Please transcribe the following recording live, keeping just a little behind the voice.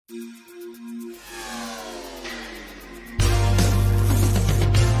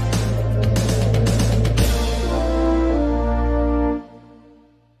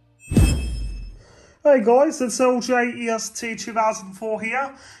Hey guys, it's LJEST 2004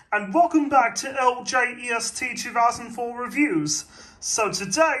 here, and welcome back to LJEST 2004 Reviews. So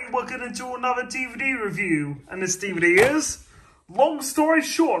today we're going to do another DVD review, and this DVD is Long Story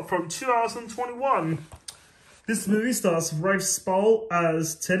Short from 2021. This movie stars Rafe Spall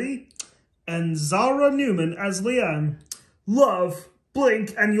as Teddy and Zahra Newman as Leanne. Love,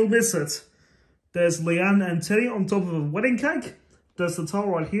 blink, and you'll miss it. There's Leanne and Teddy on top of a wedding cake. There's the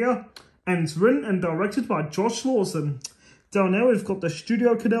title right here. And it's written and directed by Josh Lawson. Down there we've got the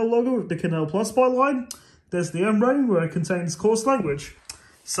Studio Canal logo with the Canal Plus byline. There's the M rating where it contains coarse language.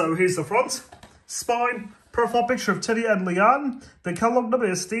 So here's the front, spine, profile picture of Teddy and Leanne. The catalog number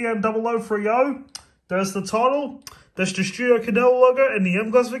is DN0030. There's the title. There's the Studio Canal logo and the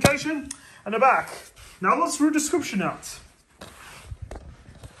M classification. And the back. Now let's read the description out.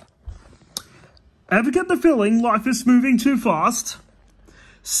 Ever get the feeling life is moving too fast?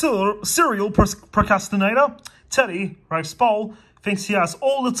 Serial procrastinator Teddy, Rafe Spall, thinks he has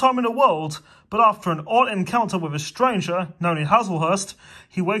all the time in the world, but after an odd encounter with a stranger, Noni Hazelhurst,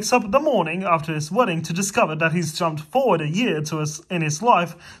 he wakes up in the morning after his wedding to discover that he's jumped forward a year in his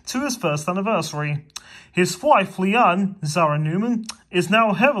life to his first anniversary. His wife, Leanne, Zahra Newman, is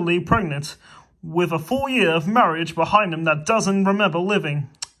now heavily pregnant, with a full year of marriage behind him that doesn't remember living.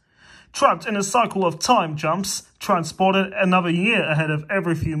 Trapped in a cycle of time jumps, transported another year ahead of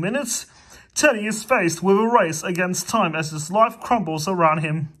every few minutes, Teddy is faced with a race against time as his life crumbles around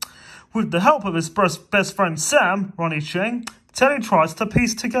him. With the help of his best friend Sam, Ronny Cheng, Teddy tries to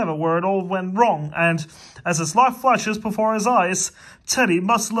piece together where it all went wrong, and as his life flashes before his eyes, Teddy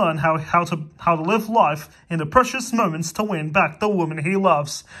must learn how to live life in the precious moments to win back the woman he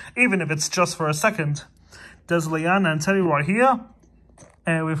loves, even if it's just for a second. There's Leanne and Teddy right here.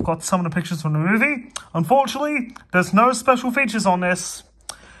 And we've got some of the pictures from the movie. Unfortunately, there's no special features on this.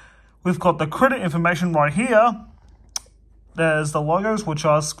 We've got the credit information right here. There's the logos, which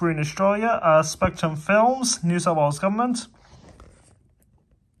are Screen Australia, Spectrum Films, New South Wales Government.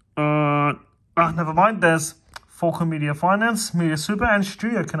 Never mind. There's Falcon Media Finance, Media Super, and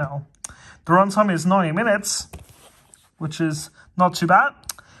Studio Canal. The runtime is 90 minutes, which is not too bad.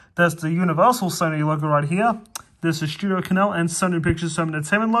 There's the Universal Sony logo right here. There's the Studio Canal and Sony Pictures Home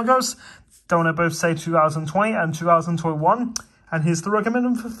Entertainment logos. Don't they both say 2020 and 2021? And here's the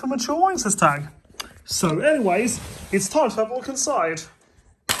recommended for mature audiences tag. So anyways, it's time to have a look inside.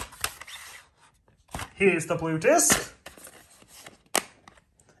 Here's the blue disc.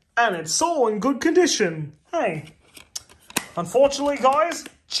 And it's all in good condition. Hey. Unfortunately, guys,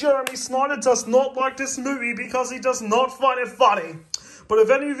 Jeremy Snider does not like this movie because he does not find it funny. But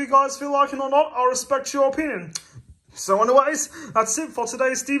if any of you guys feel like it or not, I respect your opinion. So anyways, that's it for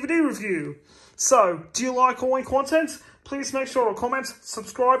today's DVD review. So, do you like all my content? Please make sure to comment,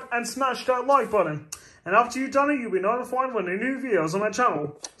 subscribe, and smash that like button. And after you've done it, you'll be notified when there are new videos on my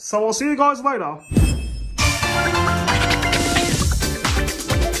channel. So I'll see you guys later.